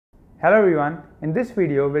Hello everyone, in this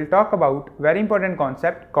video we'll talk about very important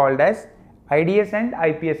concept called as IDS and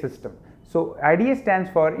IPS system. So IDS stands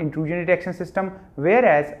for intrusion detection system,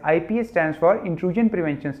 whereas IPS stands for intrusion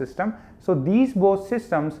prevention system. So these both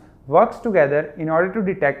systems works together in order to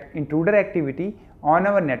detect intruder activity on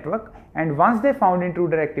our network, and once they found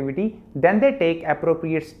intruder activity, then they take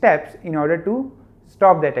appropriate steps in order to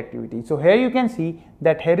stop that activity. So here you can see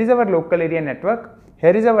that here is our local area network,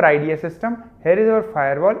 here is our IDS system, here is our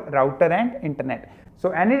firewall, router and internet. So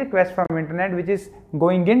any request from internet which is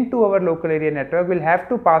going into our local area network will have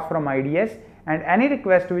to pass from IDS, and any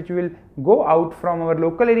request which will go out from our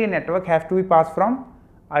local area network have to be passed from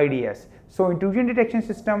IDS. So intrusion detection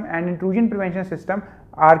system and intrusion prevention system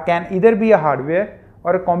can either be a hardware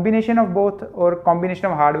or a combination of both, or combination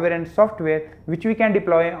of hardware and software which we can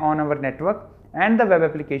deploy on our network and the web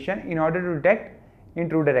application in order to detect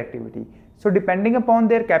intruder activity. So depending upon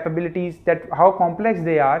their capabilities, that how complex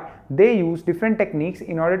they are, they use different techniques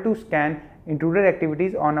in order to scan intruder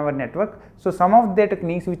activities on our network. So some of the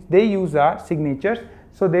techniques which they use are signatures.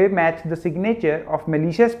 So they match the signature of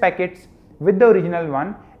malicious packets with the original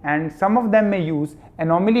one, and some of them may use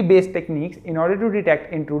anomaly based techniques in order to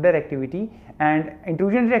detect intruder activity. And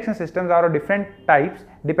intrusion detection systems are of different types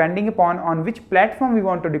depending upon on which platform we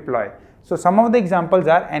want to deploy. So some of the examples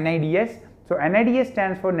are NIDS. So NIDS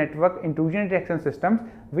stands for Network Intrusion Detection Systems,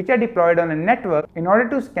 which are deployed on a network in order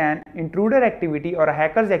to scan intruder activity or a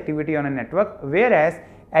hacker's activity on a network, whereas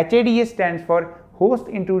HIDS stands for Host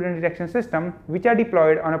Intrusion Detection System, which are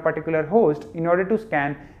deployed on a particular host in order to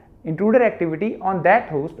scan intruder activity on that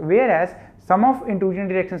host, whereas some of intrusion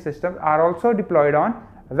detection systems are also deployed on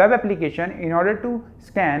a web application in order to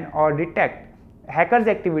scan or detect hackers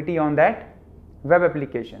activity on that web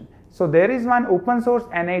application. So there is one open source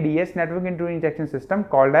NIDS, network intrusion detection system,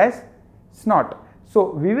 called as Snort.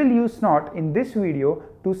 So we will use Snort in this video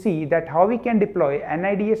to see that how we can deploy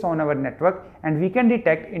NIDS on our network and we can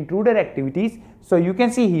detect intruder activities. So you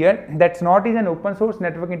can see here that Snort is an open source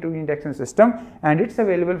network intrusion detection system, and it's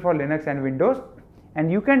available for Linux and Windows, and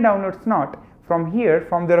you can download Snort from here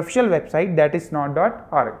from their official website, that is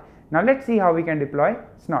snort.org. Now let's see how we can deploy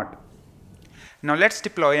Snort. Now let's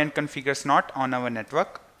deploy and configure Snort on our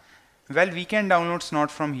network. Well, we can download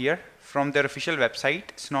Snort from here, from their official website,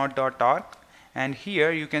 snort.org, and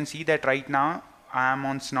here you can see that right now I am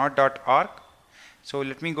on snort.org. So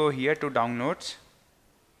let me go here to downloads.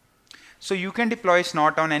 So you can deploy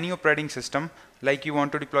Snort on any operating system, like you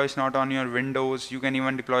want to deploy Snort on your Windows, you can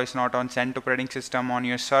even deploy Snort on CentOS operating system on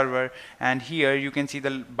your server, and here you can see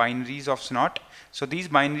the binaries of Snort. So these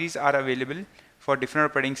binaries are available for different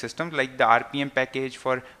operating systems, like the RPM package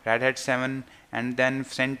for Red Hat 7 and then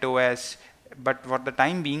CentOS, but for the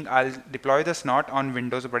time being I'll deploy the Snort on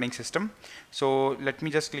Windows operating system. So let me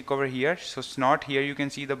just click over here. So Snort, here you can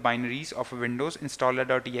see the binaries of a Windows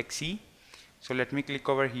installer.exe. So let me click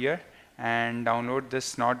over here and download this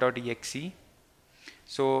snort.exe.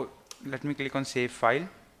 So let me click on save file.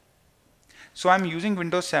 So I'm using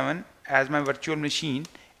Windows 7 as my virtual machine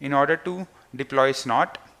in order to deploy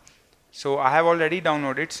Snort. So I have already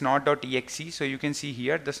downloaded snort.exe. So you can see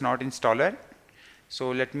here the Snort installer. So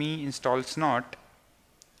let me install Snort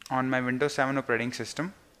on my Windows 7 operating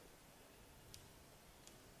system.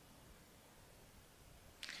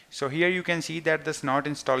 So here you can see that the Snort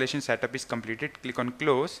installation setup is completed. Click on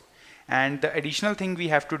close, and the additional thing we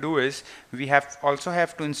have to do is we also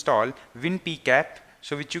have to install WinPcap,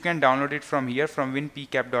 so which you can download it from here from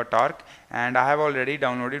winpcap.org, and I have already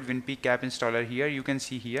downloaded WinPcap installer here, you can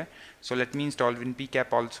see here. So let me install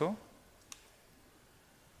WinPcap also.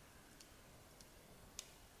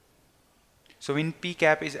 So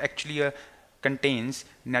WinPcap is actually contains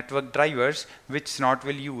network drivers which Snort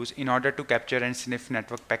will use in order to capture and sniff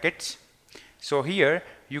network packets. So here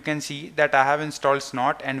you can see that I have installed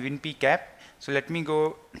Snort and WinPcap. So let me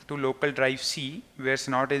go to local drive C where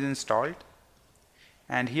Snort is installed,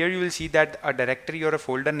 and here you will see that a directory or a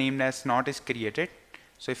folder named as Snort is created.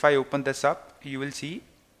 So if I open this up, you will see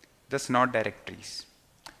the Snort directories.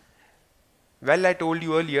 Well, I told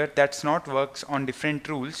you earlier that Snort works on different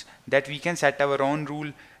rules, that we can set our own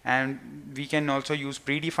rule, and we can also use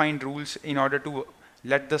predefined rules in order to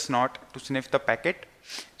let the Snort to sniff the packet.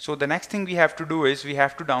 So the next thing we have to do is we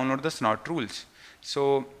have to download the Snort rules.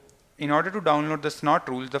 So in order to download the Snort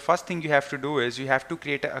rules, the first thing you have to do is you have to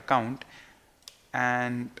create an account,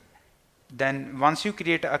 and then once you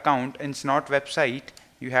create an account in Snort website,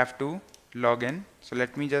 you have to log in. So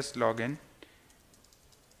let me just log in.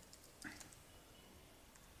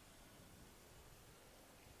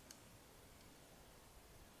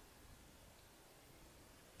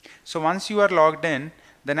 So once you are logged in,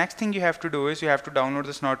 The next thing you have to do is you have to download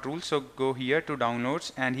the Snort rules. So go here to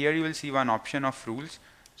downloads, and here you will see one option of rules.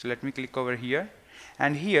 So let me click over here,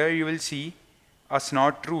 and here you will see a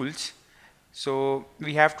Snort rules. So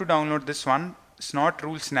we have to download this one, Snort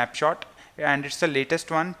rule snapshot, and it's the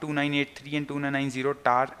latest one, 2983 and 2990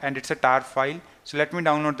 tar, and it's a tar file. So let me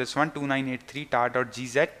download this one, 2983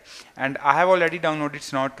 tar.gz, and I have already downloaded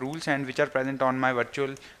Snort rules and which are present on my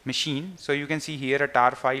virtual machine. So you can see here a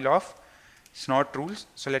tar file of Snort rules.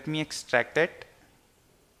 So let me extract it.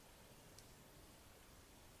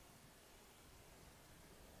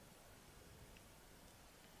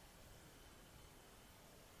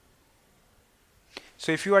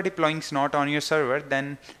 So if you are deploying Snort on your server,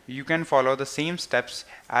 then you can follow the same steps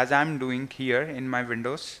as I'm doing here in my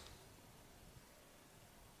Windows.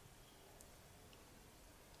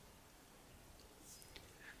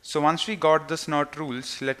 So once we got the Snort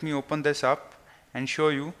rules, let me open this up and show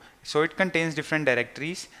you. So it contains different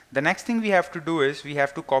directories. The next thing we have to do is we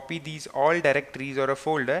have to copy these all directories or a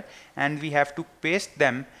folder, and we have to paste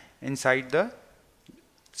them inside the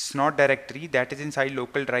Snort directory that is inside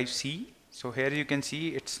local drive C. So here you can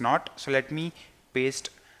see it's not. So let me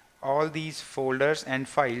paste all these folders and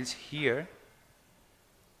files here.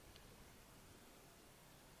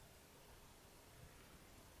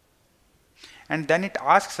 And then it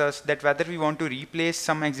asks us that whether we want to replace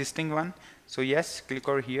some existing one. So yes, click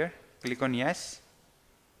over here, click on yes.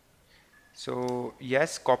 So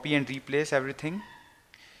yes, copy and replace everything.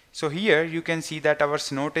 So here you can see that our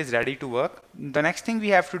Snort is ready to work. The next thing we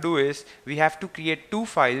have to do is we have to create two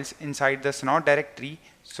files inside the Snort directory.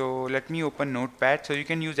 So let me open Notepad. So you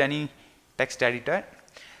can use any text editor.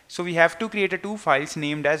 So we have to create two files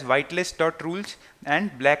named as whitelist.rules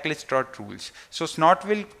and blacklist.rules. So Snort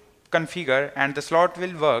will configure and the slot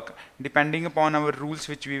will work depending upon our rules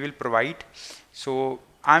which we will provide. So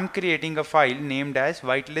I'm creating a file named as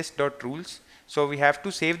whitelist.rules. So we have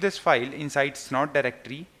to save this file inside Snort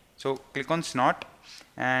directory. So click on Snort,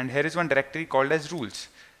 and here is one directory called as rules.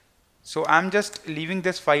 So I'm just leaving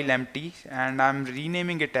this file empty and I'm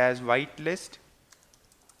renaming it as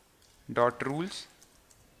whitelist.rules,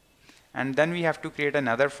 and then we have to create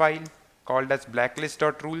another file called as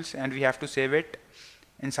blacklist.rules, and we have to save it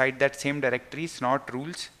inside that same directory, Snort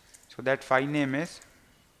rules. So that file name is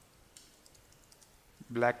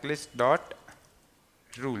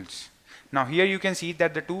blacklist.rules. Now here you can see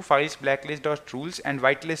that the two files blacklist.rules and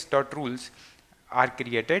whitelist.rules are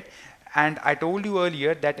created, and I told you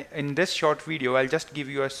earlier that in this short video I'll just give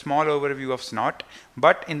you a small overview of Snort,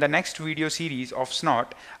 but in the next video series of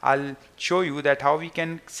Snort I'll show you that how we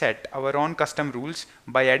can set our own custom rules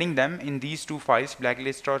by adding them in these two files,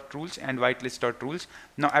 blacklist.rules and whitelist.rules.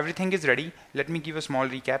 Now everything is ready. Let me give a small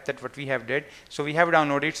recap that what we have did. So we have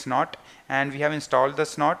downloaded Snort and we have installed the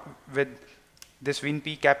Snort with this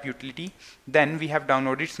Pcap utility. Then we have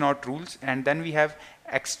downloaded Snort rules, and then we have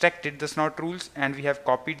extracted the Snort rules and we have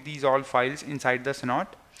copied these all files inside the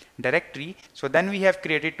Snort directory. So then we have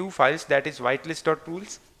created two files, that is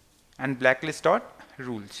whitelist.rules and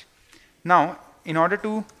blacklist.rules. Now in order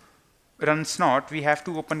to run Snort, we have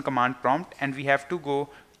to open command prompt and we have to go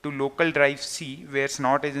to local drive C where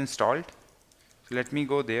Snort is installed. So let me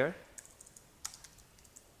go there.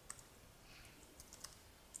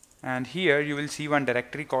 And here you will see one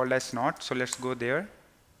directory called as Snort. So let's go there,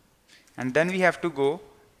 and then we have to go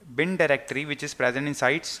bin directory which is present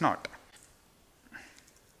inside Snort.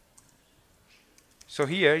 So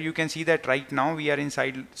here you can see that right now we are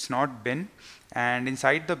inside Snort bin, and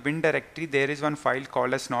inside the bin directory there is one file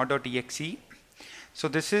called as snort.exe. So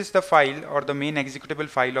this is the file or the main executable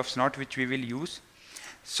file of Snort which we will use.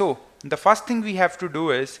 So the first thing we have to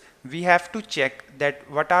do is we have to check that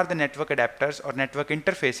what are the network adapters or network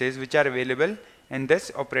interfaces which are available in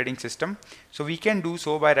this operating system. So we can do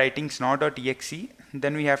so by writing snort.exe.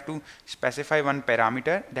 Then we have to specify one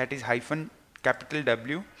parameter, that is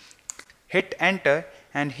 -W. Hit enter,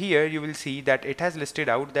 and here you will see that it has listed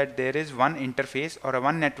out that there is one interface or a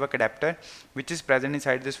one network adapter which is present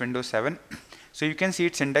inside this Windows 7. So you can see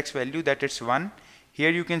its index value, that it's 1. Here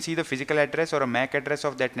you can see the physical address or a MAC address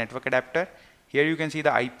of that network adapter. Here you can see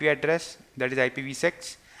the IP address, that is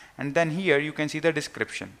IPv6, and then here you can see the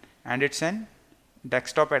description, and it's an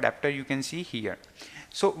desktop adapter you can see here.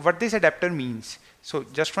 So what this adapter means, so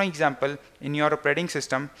just for example, in your operating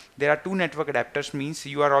system there are two network adapters, means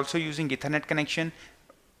you are also using Ethernet connection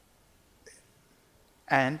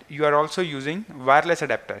and you are also using wireless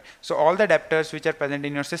adapter. So all the adapters which are present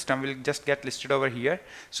in your system will just get listed over here.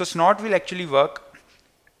 So Snort will actually work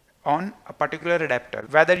on a particular adapter,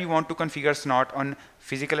 whether you want to configure Snort on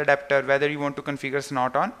physical adapter, whether you want to configure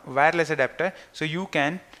Snort on wireless adapter. So you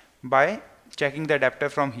can by checking the adapter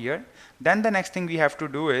from here. Then the next thing we have to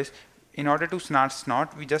do is, in order to start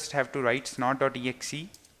Snort, we just have to write snort.exe.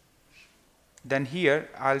 Then here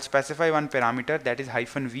I'll specify one parameter, that is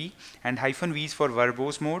 -v, and -v is for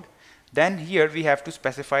verbose mode. Then here we have to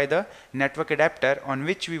specify the network adapter on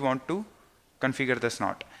which we want to configure the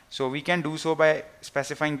Snort. So we can do so by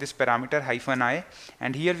specifying this parameter -i,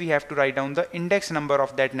 and here we have to write down the index number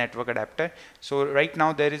of that network adapter. So right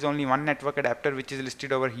now there is only one network adapter which is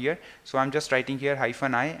listed over here, so I'm just writing here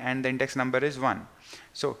 -i and the index number is 1.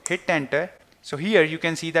 So hit enter. So here you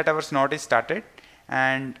can see that our Snort is started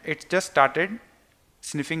and it's just started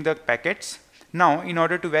sniffing the packets. Now in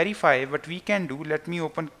order to verify what we can do, let me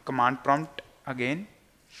open command prompt again.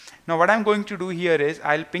 Now what I'm going to do here is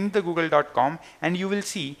I'll ping the google.com, and you will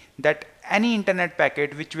see that any internet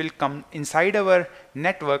packet which will come inside our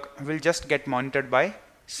network will just get monitored by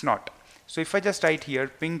Snort. So if I just write here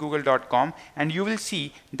ping google.com, and you will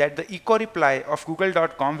see that the echo reply of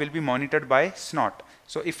google.com will be monitored by Snort.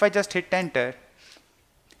 So if I just hit enter,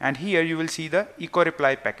 and here you will see the echo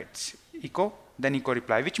reply packets, echo then echo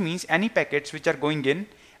reply, which means any packets which are going in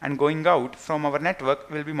and going out from our network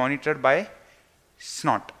will be monitored by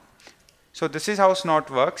Snort. So this is how Snort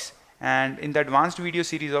works, and in the advanced video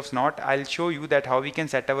series of Snort I'll show you that how we can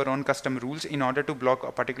set our own custom rules in order to block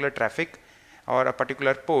a particular traffic or a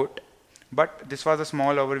particular port. But this was a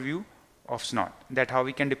small overview of Snort, that how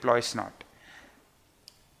we can deploy Snort.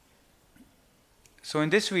 So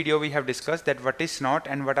in this video we have discussed that what is Snort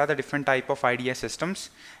and what are the different type of IDS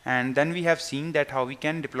systems, and then we have seen that how we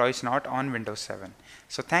can deploy Snort on Windows 7.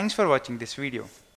 So thanks for watching this video.